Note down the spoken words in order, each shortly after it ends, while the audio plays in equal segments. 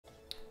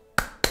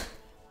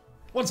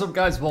What's up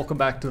guys, welcome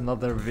back to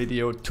another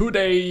video.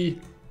 Today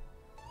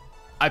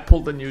I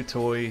pulled a new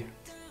toy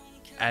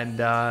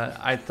and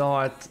I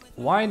thought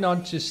why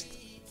not just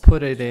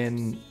put it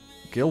in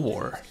Guild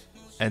War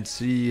and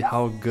see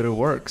how good it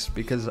works,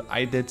 because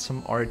I did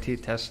some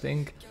RT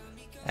testing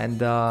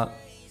and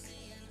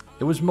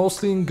it was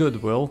mostly in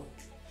Goodwill.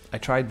 I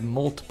tried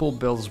multiple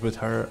builds with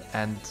her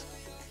and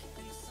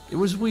it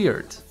was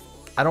weird.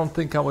 I don't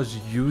think I was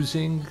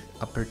using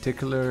a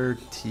particular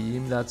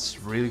team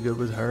that's really good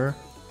with her.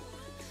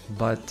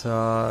 But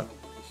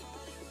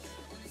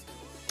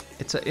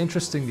it's an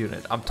interesting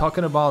unit. I'm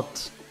talking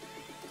about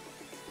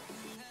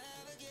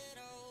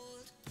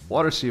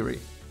Water Siri.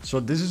 So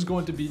this is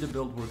going to be the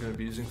build we're going to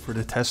be using for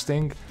the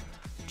testing.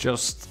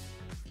 Just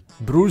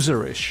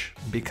bruiserish,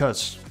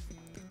 because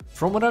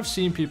from what I've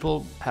seen,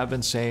 people have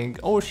been saying,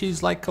 oh,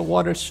 she's like a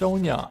Water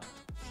Sonya,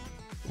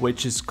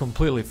 which is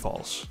completely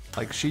false.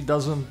 Like, she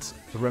doesn't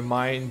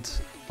remind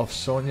of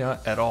Sonya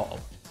at all.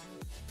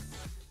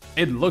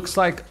 It looks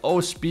like,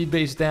 oh,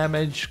 speed-based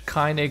damage,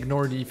 kinda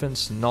ignore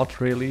defense, not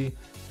really.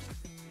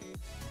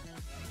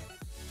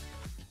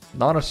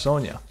 Not a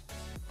Sonya.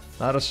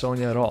 Not a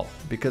Sonya at all.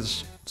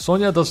 Because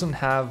Sonya doesn't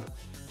have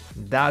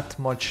that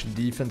much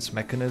defense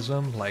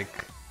mechanism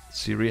like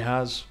Siri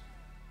has.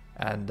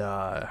 And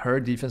her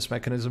defense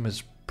mechanism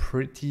is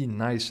pretty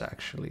nice,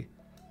 actually.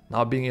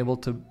 Not being able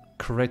to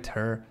crit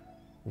her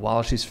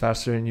while she's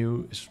faster than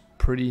you is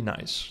pretty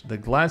nice. The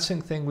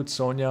glancing thing with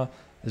Sonya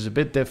is a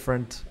bit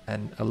different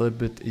and a little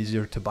bit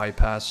easier to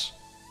bypass.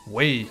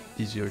 Way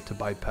easier to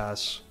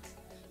bypass.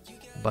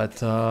 But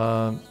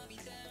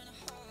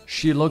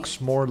she looks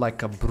more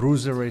like a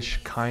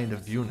bruiserish kind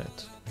of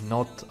unit,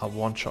 not a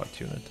one-shot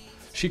unit.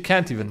 She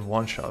can't even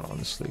one-shot,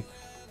 honestly.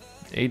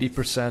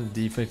 80%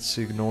 defense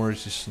ignore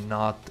is just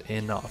not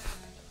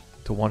enough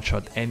to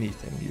one-shot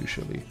anything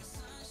usually.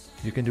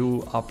 You can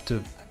do up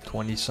to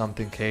 20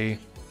 something K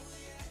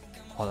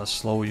on a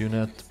slow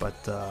unit, but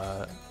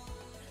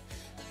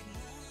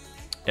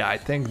yeah, I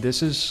think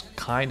this is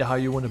kind of how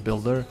you want to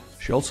build her.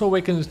 She also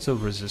awakens to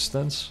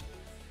resistance.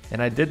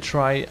 And I did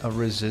try a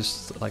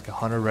resist, like a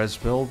 100 res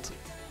build.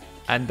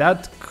 And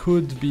that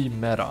could be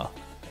meta.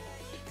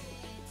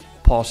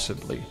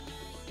 Possibly.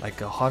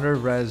 Like a 100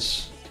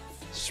 res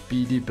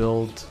speedy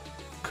build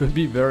could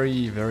be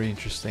very, very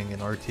interesting in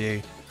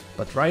RTA.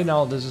 But right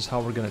now, this is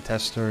how we're going to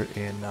test her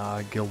in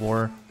Guild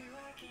War.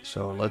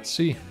 So let's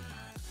see.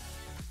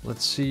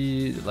 Let's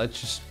see.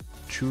 Let's just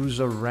choose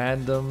a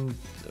random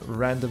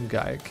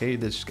guy. Okay,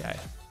 this guy,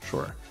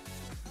 sure.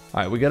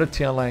 All right, we got a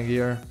Tianlang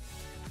here.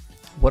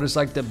 What is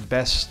like the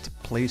best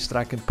place that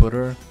I can put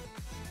her?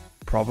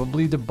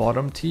 Probably the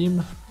bottom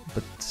team,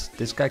 but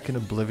this guy can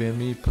oblivion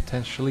me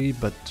potentially,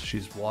 but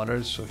she's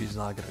water, so he's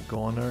not gonna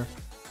go on her.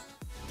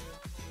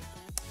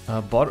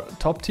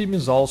 Top team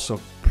is also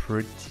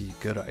pretty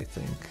good, I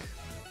think,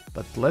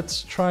 but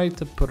let's try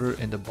to put her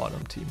in the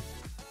bottom team.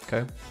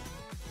 Okay.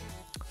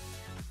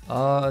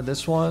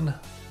 This one,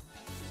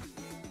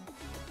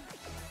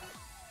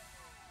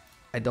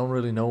 I don't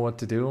really know what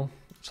to do,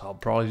 so I'll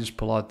probably just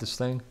pull out this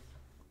thing.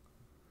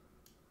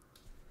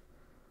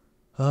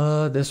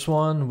 This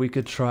one, we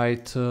could try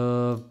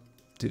to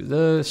do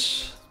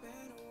this.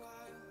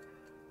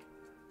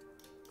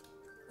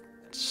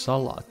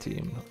 Salah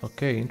team.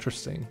 Okay,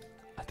 interesting.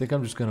 I think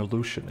I'm just gonna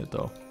Lucian it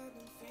though.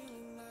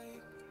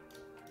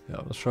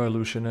 Yeah, let's try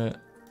Lucian it.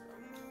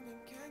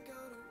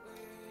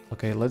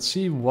 Okay, let's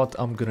see what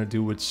I'm gonna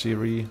do with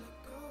Siri.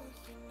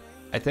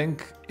 I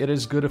think it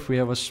is good if we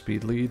have a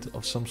speed lead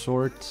of some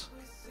sort.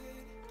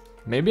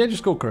 Maybe I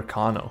just go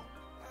Carcano.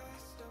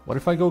 What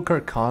if I go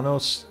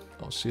Carcano?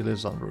 Oh, Celia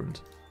is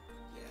unruined.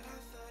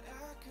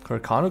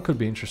 Carcano could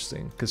be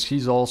interesting, because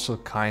he's also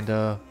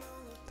kinda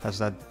has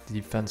that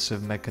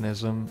defensive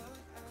mechanism.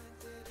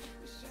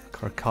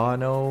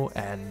 Carcano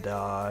and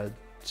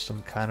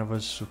some kind of a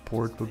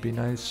support would be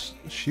nice.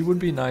 She would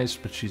be nice,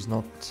 but she's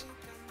not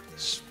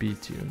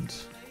speed tuned.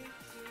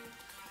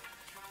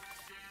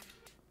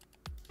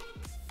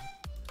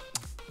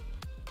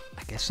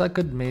 I guess I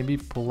could maybe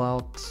pull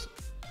out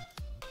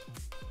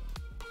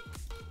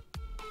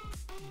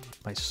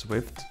my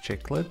Swift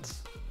Chicklet.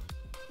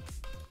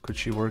 Could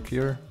she work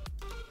here?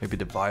 Maybe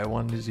the bio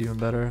one is even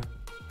better.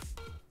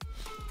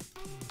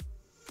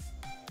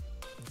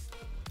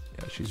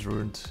 Yeah, she's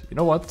ruined. You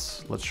know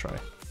what? Let's try.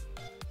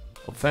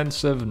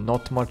 Offensive,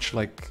 not much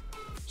like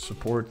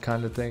support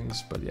kind of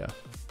things, but yeah.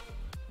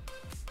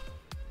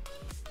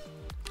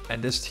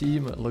 And this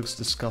team looks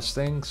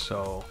disgusting,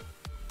 so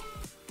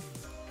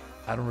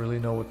I don't really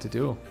know what to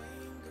do.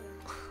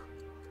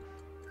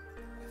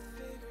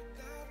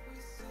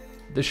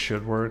 This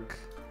should work,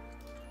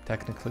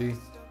 technically.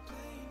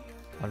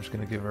 I'm just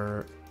gonna give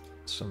her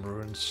some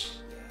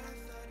runes.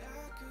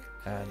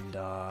 And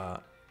I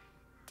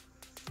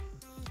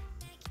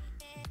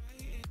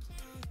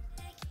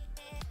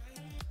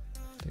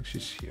think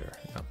she's here.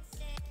 Yeah.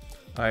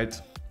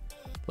 Alright.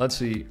 Let's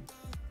see.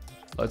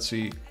 Let's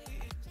see.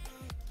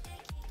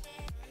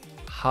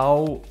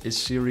 How is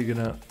Siri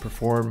gonna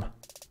perform?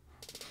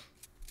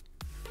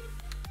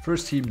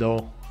 First team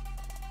though.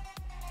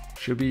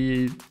 Should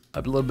be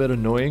a little bit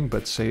annoying,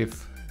 but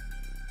safe.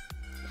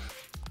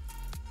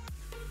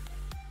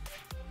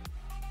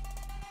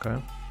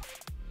 Okay.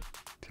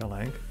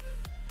 Tail.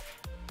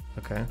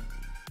 Okay.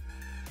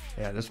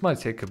 Yeah, this might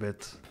take a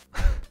bit.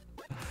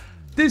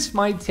 This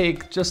might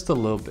take just a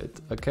little bit,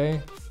 okay?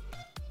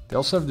 They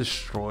also have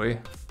Destroy,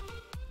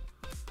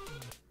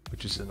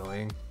 which is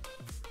annoying.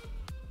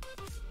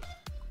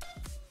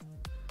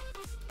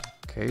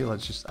 Okay,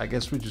 let's just... I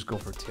guess we just go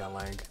for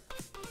Tialang.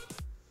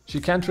 She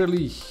can't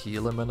really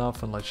heal him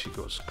enough unless she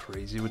goes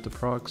crazy with the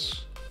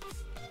procs.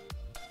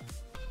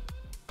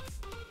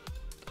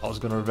 I was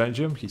gonna revenge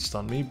him, he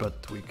stunned me,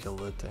 but we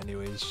killed it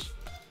anyways.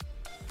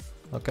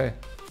 Okay,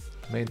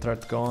 main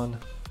threat gone.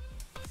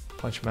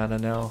 Punch mana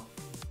now.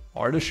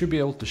 Artist should be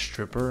able to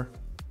strip her,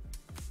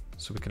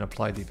 so we can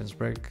apply defense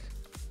break.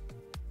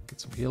 Get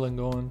some healing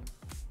going.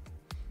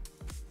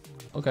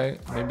 Okay,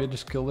 maybe I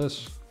just kill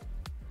this.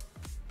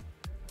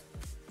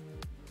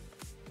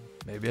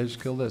 Maybe I just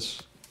kill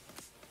this.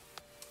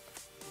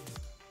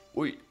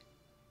 Wait.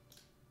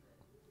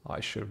 I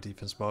should have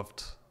defense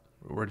buffed.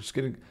 We're just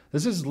getting...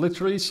 This is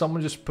literally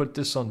someone just put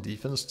this on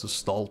defense to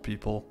stall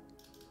people.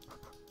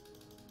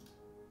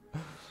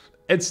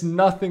 It's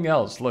nothing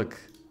else. Look,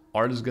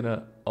 Art is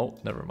gonna... Oh,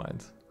 never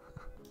mind.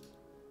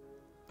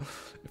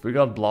 If we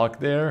got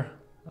blocked there...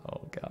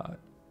 Oh, God.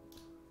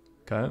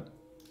 Okay.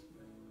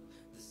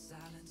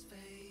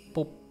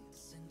 Boop.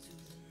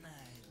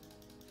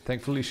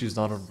 Thankfully, she's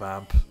not on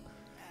vamp.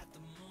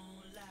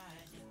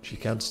 She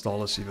can't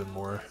stall us even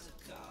more.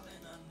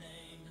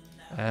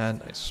 And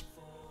nice.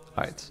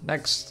 Alright,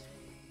 next.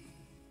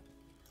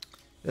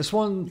 This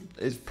one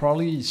is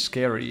probably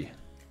scary.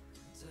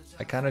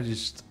 I kind of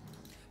just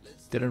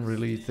didn't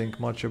really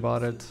think much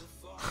about it.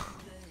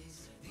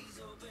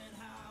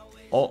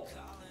 Oh.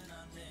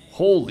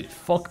 Holy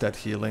fuck, that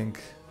healing.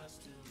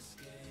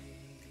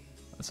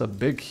 That's a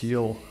big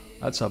heal.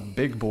 That's a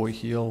big boy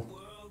heal.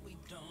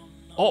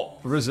 Oh,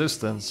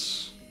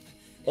 resistance.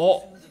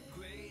 Oh.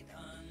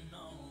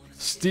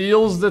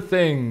 Steals the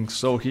thing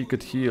so he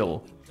could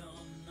heal.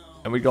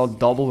 And we got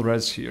double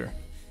res here.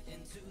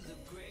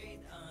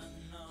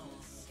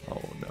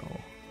 Oh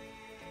no.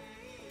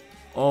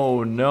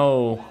 Oh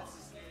no.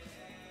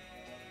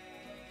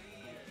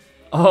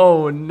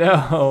 Oh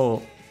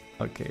no.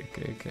 Okay.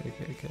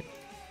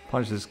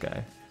 Punch this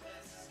guy.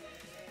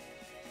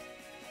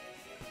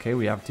 Okay,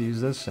 we have to use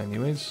this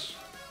anyways.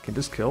 Can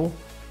this kill?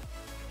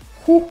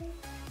 Whew.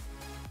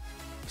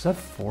 Is that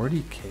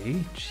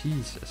 40k?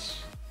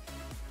 Jesus.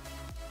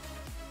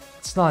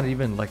 It's not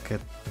even like a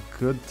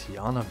good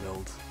Tiana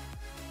build.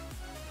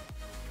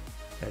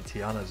 Yeah,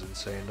 Tiana's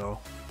insane though.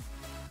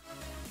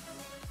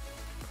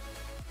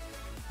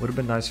 Would have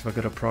been nice if I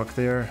got a proc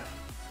there.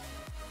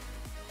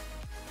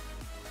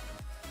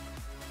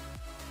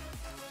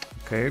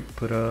 Okay,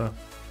 put a...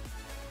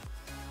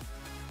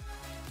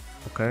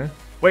 Okay.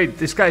 Wait,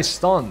 this guy's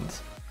stunned.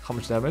 How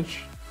much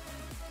damage?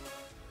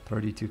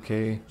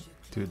 32k.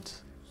 Dude.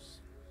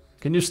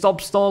 Can you stop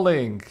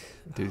stalling?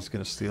 Dude, he's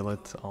gonna steal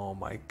it. Oh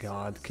my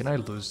god. Can I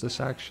lose this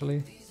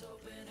actually?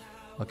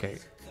 Okay.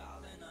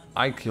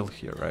 I kill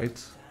here,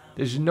 right?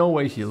 There's no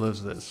way he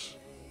lives this.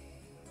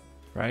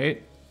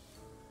 Right?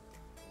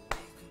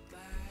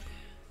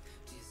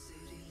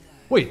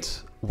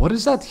 Wait, what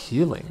is that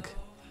healing?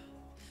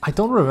 I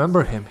don't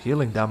remember him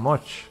healing that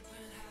much.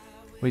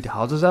 Wait,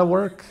 how does that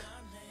work?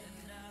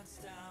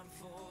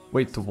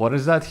 Wait, what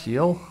is that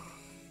heal?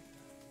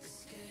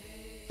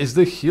 Is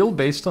the heal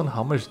based on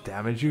how much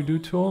damage you do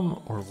to him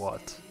or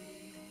what?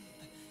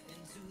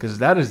 Because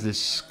that is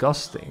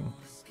disgusting.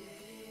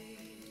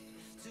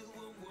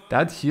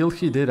 That heal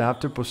he did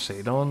after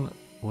Poseidon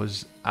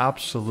was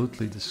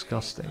absolutely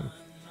disgusting.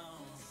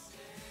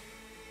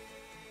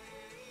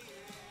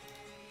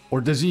 Or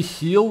does he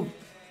heal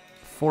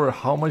for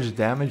how much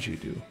damage you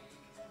do?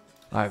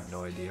 I have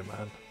no idea,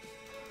 man.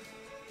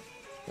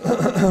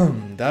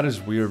 That is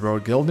weird, bro.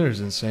 Gildner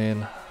is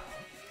insane.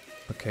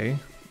 Okay,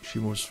 she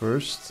moves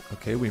first.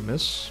 Okay, we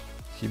miss.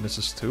 He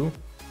misses too.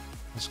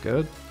 That's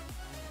good.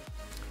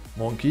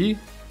 Monkey.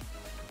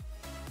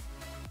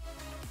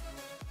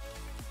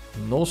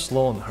 No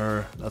slow on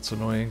her. That's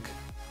annoying.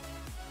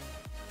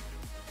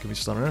 Can we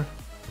stun her?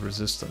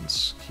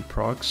 Resistance. He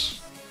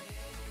procs.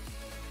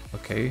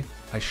 Okay.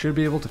 I should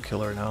be able to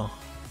kill her now.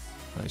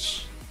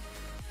 Nice.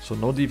 So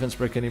no defense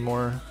break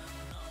anymore.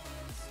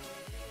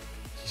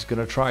 He's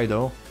gonna try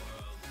though.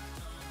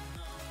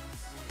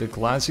 The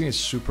glancing is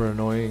super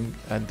annoying,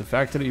 and the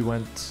fact that he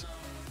went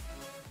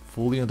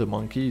fully on the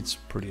monkey, it's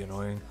pretty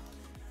annoying.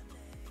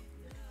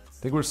 I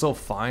think we're still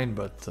fine,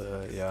 but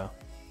yeah.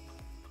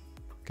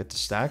 Get the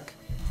stack.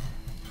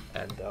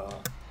 And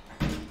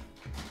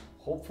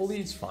hopefully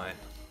it's fine.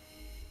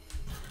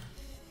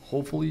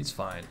 Hopefully it's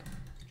fine.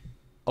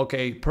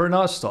 Okay,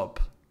 Perna, stop.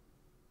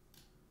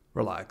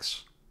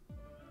 Relax.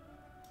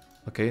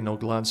 Okay, no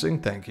glancing,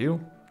 thank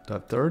you. Do I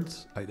have third?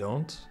 I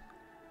don't.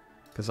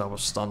 Because I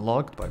was stun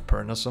locked by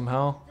Perna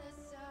somehow.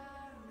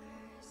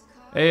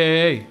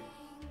 Hey.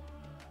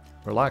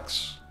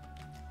 Relax.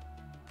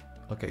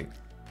 Okay.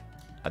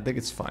 I think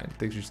it's fine. I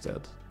think she's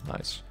dead.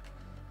 Nice.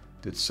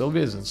 Dude,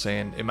 Sylvia is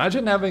insane.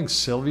 Imagine having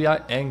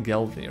Sylvia and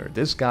Gelnir.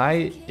 This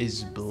guy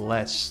is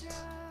blessed.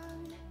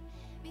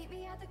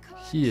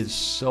 He is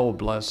so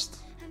blessed.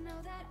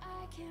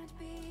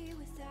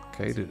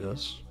 Okay, do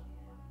this.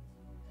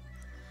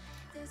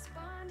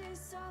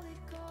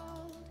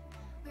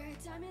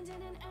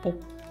 Oh.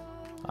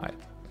 Alright.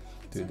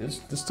 Dude,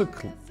 this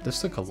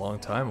took a long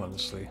time,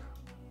 honestly.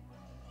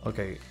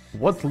 Okay,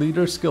 what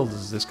leader skill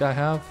does this guy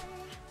have?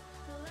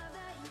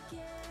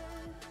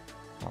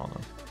 I don't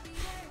know.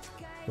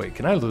 Wait,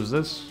 can I lose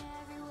this?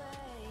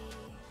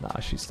 Nah,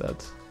 she's dead.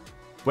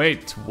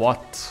 Wait,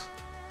 what?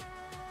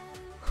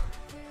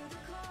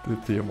 The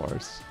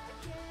Theomars.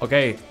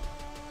 Okay.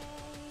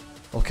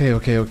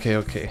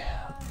 Okay.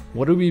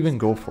 What do we even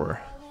go for?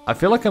 I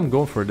feel like I'm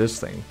going for this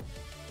thing.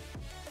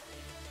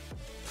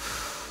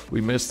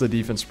 We missed the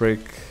defense break.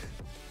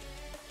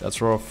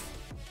 That's rough.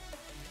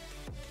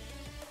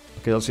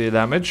 Okay, let's see the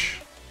damage.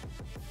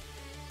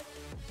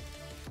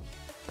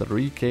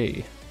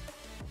 3k.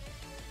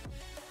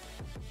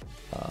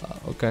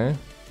 Okay.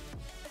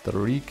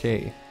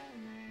 3k.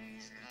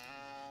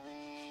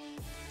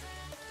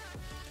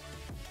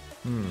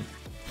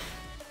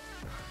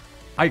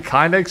 I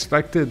kinda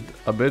expected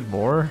a bit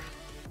more.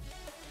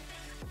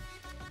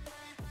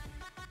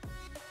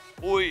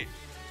 Oi.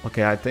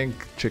 Okay, I think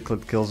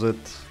Chiclet kills it.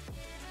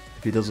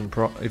 If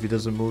he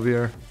doesn't move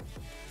here.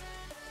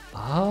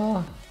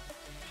 Ah.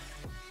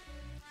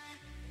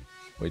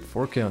 Wait,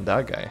 4k on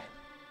that guy.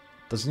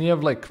 Doesn't he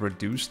have like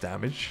reduced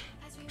damage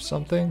or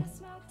something?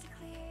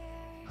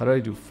 How do I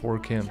do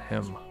 4k on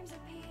him?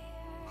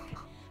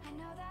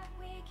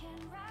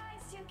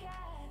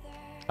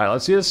 Alright,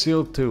 let's see a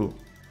seal 2.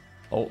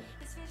 Oh.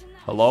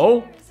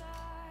 Hello?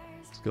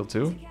 Skill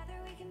 2?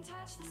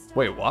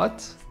 Wait,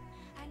 what?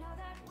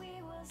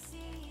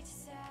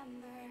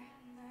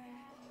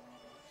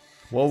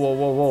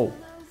 Whoa.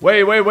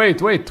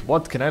 Wait.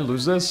 What? Can I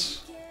lose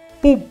this?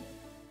 Boom!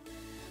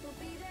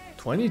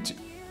 22.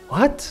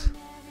 What?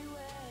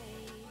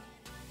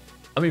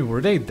 I mean,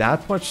 were they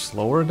that much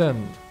slower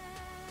than...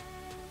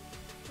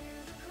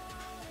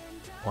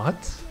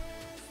 What?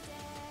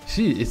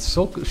 She's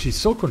so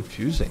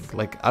confusing.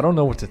 Like, I don't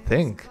know what to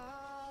think.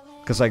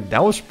 Because, like,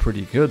 that was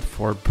pretty good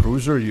for a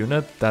bruiser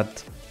unit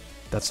that's,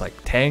 like,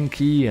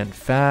 tanky and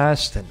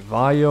fast and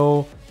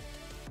Vio.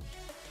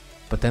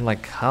 But then,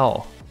 like,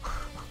 how?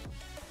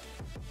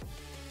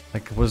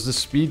 Like, was the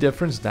speed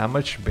difference that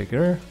much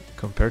bigger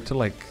compared to,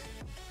 like,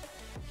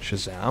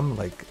 Shazam?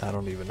 Like, I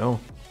don't even know.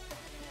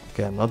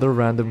 Okay, another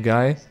random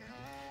guy.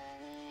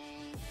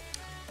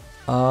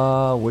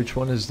 Which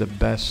one is the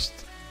best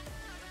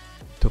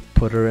to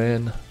put her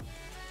in?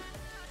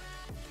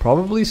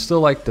 Probably still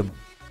like the...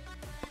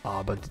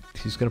 but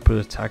he's gonna put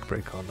attack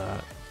break on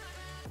that.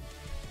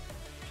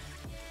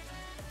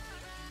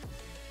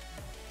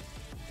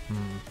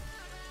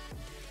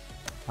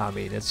 I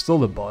mean, it's still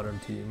the bottom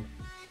team.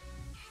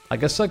 I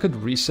guess I could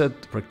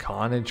reset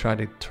Rakan and try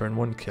to turn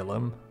 1 kill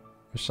him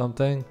or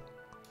something.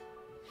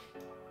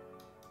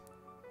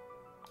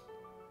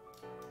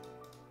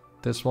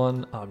 This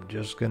one, I'm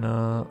just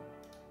gonna...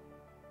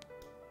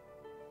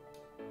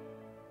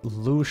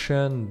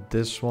 Lucian,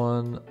 this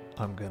one,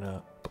 I'm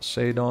gonna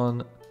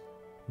Poseidon.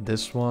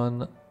 This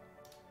one,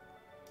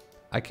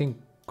 I can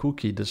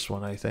cookie this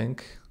one, I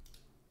think.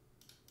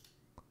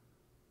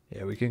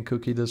 Yeah, we can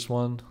cookie this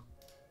one.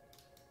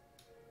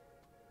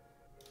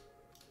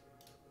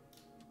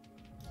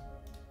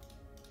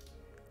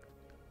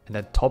 And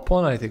that top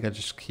one, I think I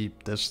just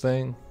keep this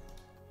thing.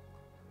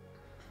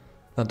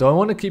 Now, do I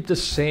want to keep the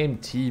same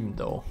team,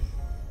 though?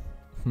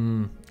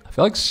 I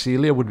feel like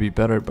Celia would be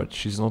better, but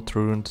she's not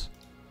ruined.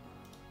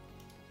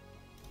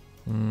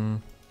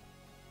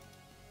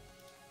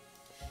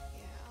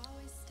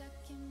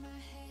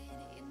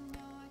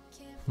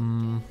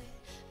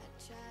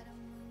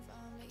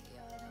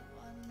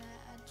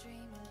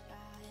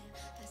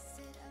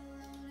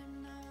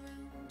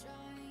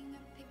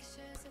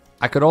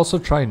 I could also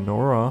try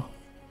Nora,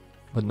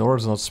 but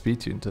Nora's not speed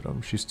tuned to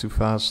them. She's too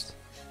fast.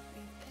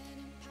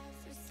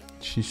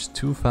 She's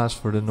too fast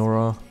for the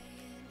Nora.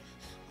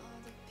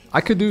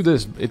 I could do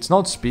this. It's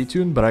not speed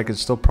tuned, but I could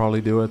still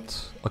probably do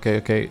it.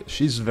 Okay.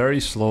 She's very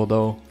slow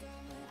though.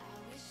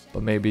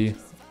 But maybe.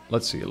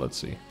 Let's see.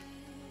 Okay,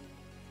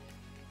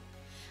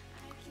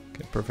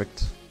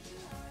 perfect.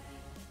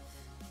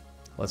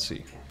 Let's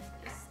see.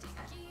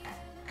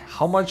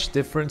 How much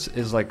difference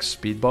is like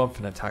speed buff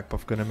and attack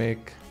buff gonna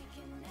make?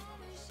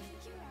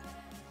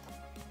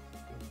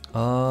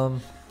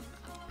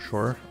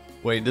 Sure.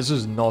 Wait, this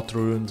is not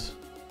ruined.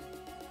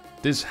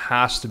 This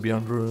has to be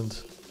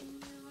unruined.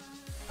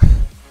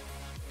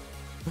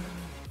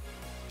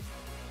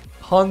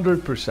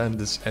 100%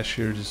 this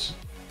Escher just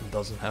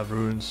doesn't have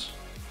runes.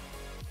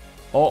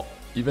 Oh,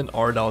 even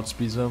Ard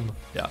outspeeds him.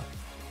 Yeah.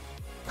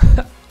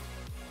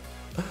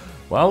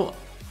 Well,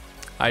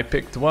 I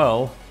picked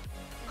well.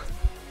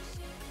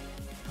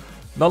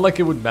 Not like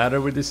it would matter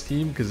with this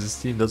team, because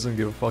this team doesn't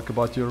give a fuck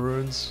about your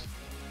runes.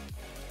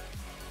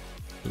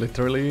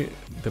 Literally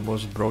the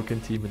most broken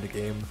team in the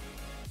game.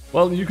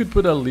 Well, you could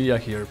put a Leah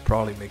here,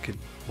 probably make it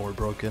more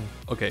broken.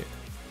 Okay.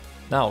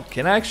 Now,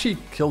 can I actually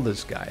kill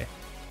this guy?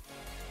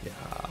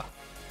 Yeah.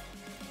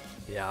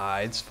 Yeah,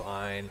 it's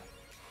fine.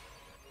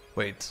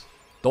 Wait.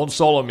 Don't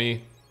solo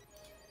me.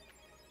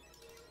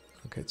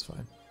 Okay, it's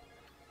fine.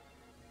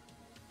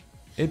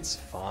 It's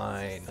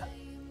fine.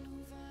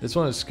 This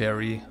one is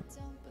scary.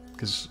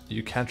 Because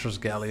you can't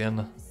trust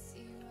Galleon.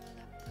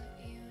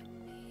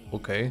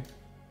 Okay.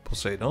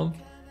 Poseidon.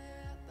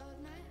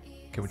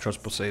 Can we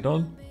trust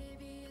Poseidon?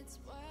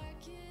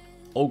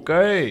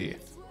 Okay.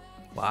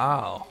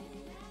 Wow.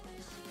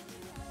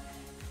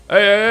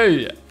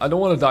 Hey, I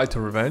don't want to die to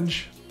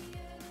revenge.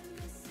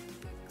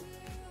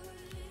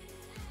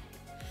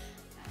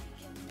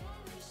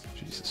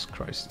 Jesus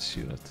Christ, this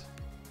unit.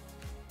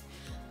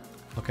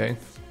 Okay.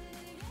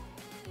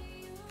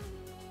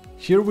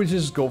 Here we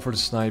just go for the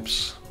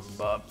snipes.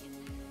 Bop.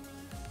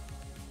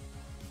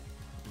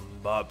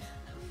 Bop.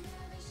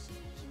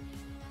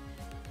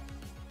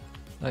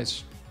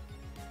 Nice.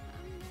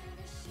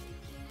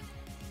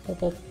 Pop,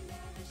 pop.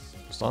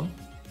 Stun.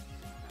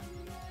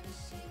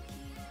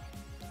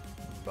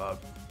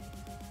 Bop.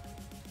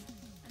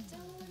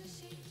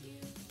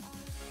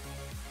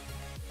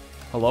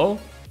 Hello?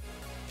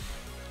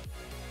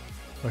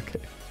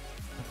 Okay.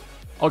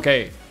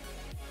 Okay.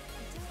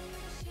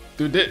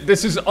 Dude,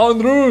 this is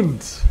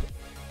unruined.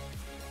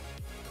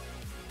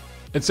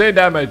 Insane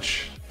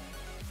damage.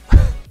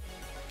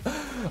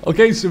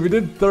 Okay, so we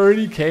did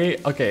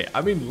 30k. Okay,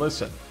 I mean,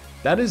 listen.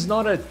 That is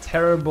not a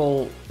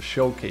terrible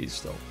showcase,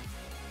 though.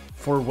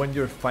 For when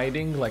you're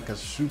fighting like a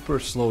super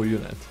slow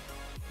unit.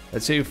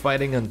 Let's say you're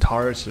fighting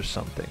Antares or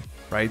something,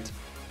 right?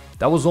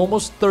 That was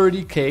almost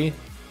 30k.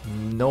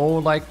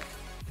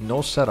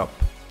 No setup.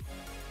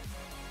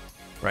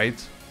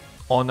 Right?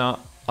 On a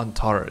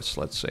Antares,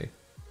 let's say.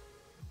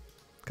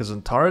 Because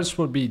Antares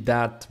would be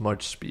that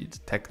much speed,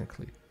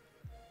 technically.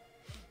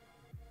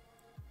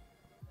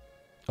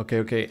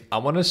 Okay. I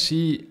want to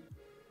see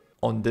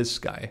on this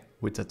guy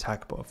with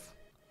attack buff.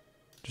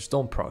 Just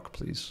don't proc,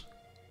 please.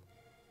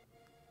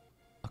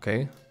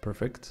 Okay,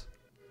 perfect.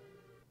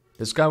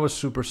 This guy was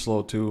super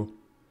slow too.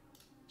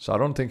 So I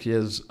don't think he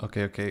is...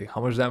 Okay.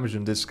 How much damage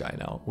on this guy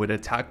now? With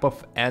attack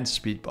buff and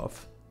speed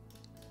buff.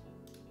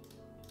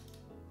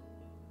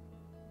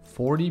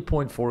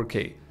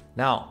 40.4k.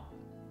 Now,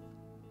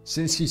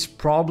 since he's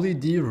probably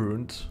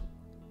de-runed...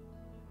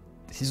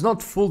 He's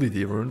not fully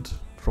de-runed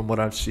from what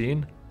I've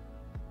seen.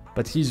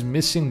 But he's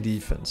missing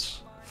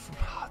defense.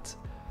 What?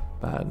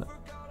 Man.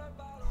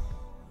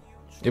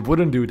 It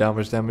wouldn't do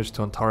damage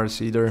to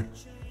Antares either.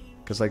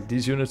 Because like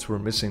these units were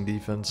missing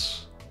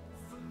defense.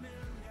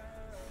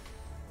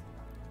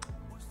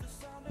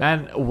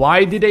 Man,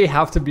 why did they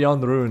have to be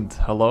unruined?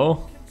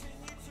 Hello?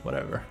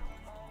 Whatever.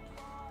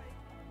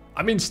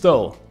 I mean,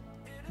 still.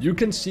 You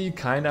can see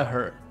kind of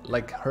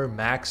her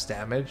max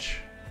damage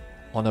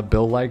on a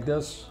build like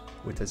this.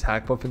 With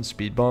attack buff and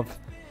speed buff.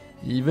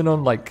 Even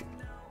on like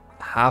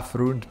half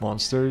ruined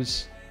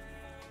monsters.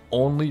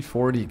 Only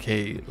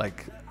 40k.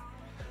 Like,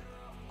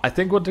 I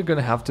think what they're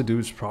gonna have to do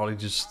is probably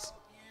just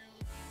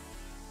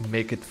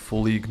make it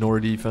fully ignore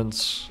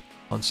defense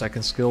on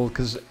second skill,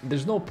 because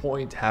there's no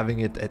point having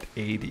it at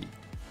 80.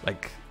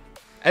 Like,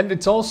 and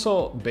it's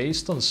also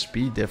based on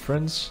speed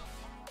difference,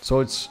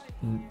 so it's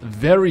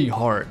very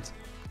hard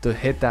to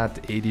hit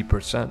that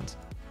 80%.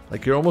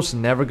 Like, you're almost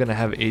never gonna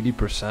have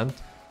 80%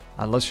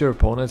 unless your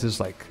opponent is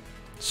like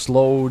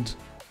slowed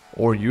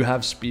or you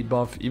have speed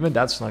buff. Even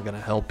that's not gonna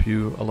help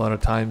you a lot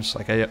of times.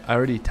 Like, I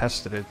already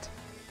tested it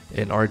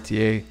in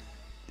RTA.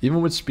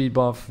 Even with speed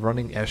buff,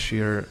 running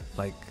Escher,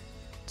 like,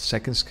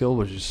 second skill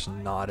was just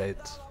not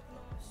it.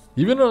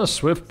 Even on a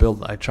Swift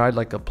build, I tried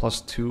like a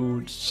plus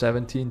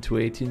 217 to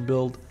 18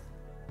 build.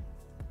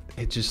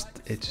 It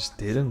just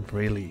didn't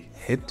really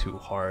hit too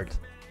hard.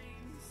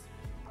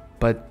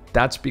 But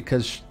that's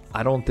because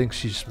I don't think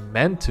she's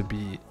meant to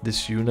be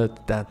this unit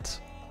that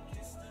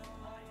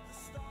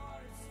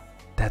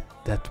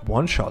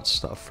one-shot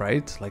stuff,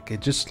 right? Like,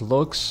 it just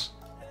looks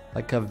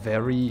like a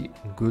very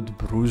good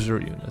bruiser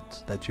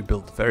unit that you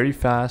build very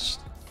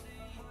fast.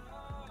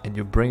 And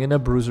you bring in a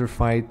bruiser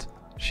fight,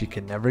 she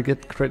can never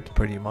get crit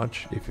pretty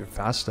much if you're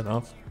fast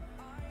enough.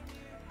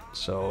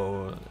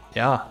 So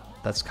yeah,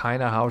 that's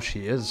kind of how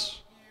she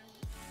is.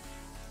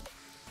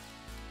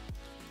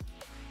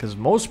 Because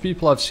most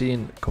people I've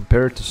seen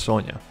compare it to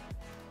Sonya.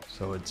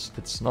 So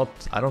it's not,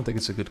 I don't think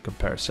it's a good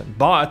comparison.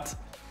 But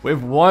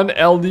with one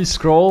LD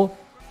scroll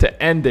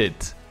to end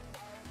it.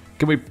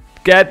 Can we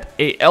get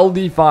a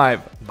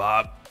LD5?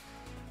 Bob.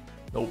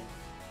 Nope.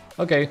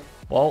 Okay,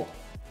 well.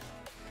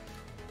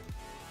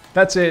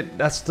 That's it.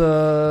 That's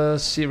the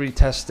series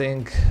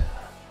testing.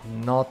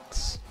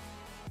 Not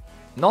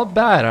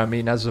bad. I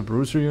mean, as a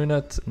bruiser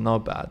unit,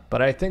 not bad.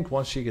 But I think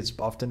once she gets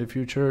buffed in the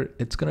future,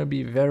 it's gonna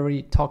be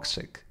very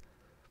toxic.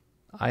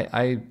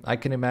 I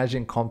can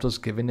imagine Comtos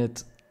giving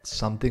it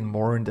something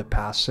more in the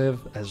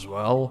passive as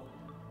well.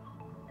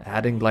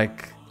 Adding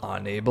like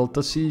unable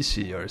to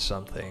CC or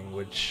something,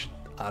 which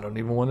I don't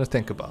even want to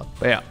think about.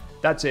 But yeah,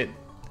 that's it.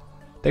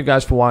 Thank you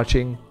guys for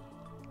watching.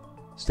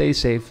 Stay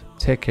safe.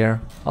 Take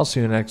care. I'll see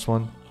you in the next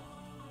one.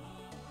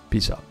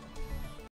 Peace out.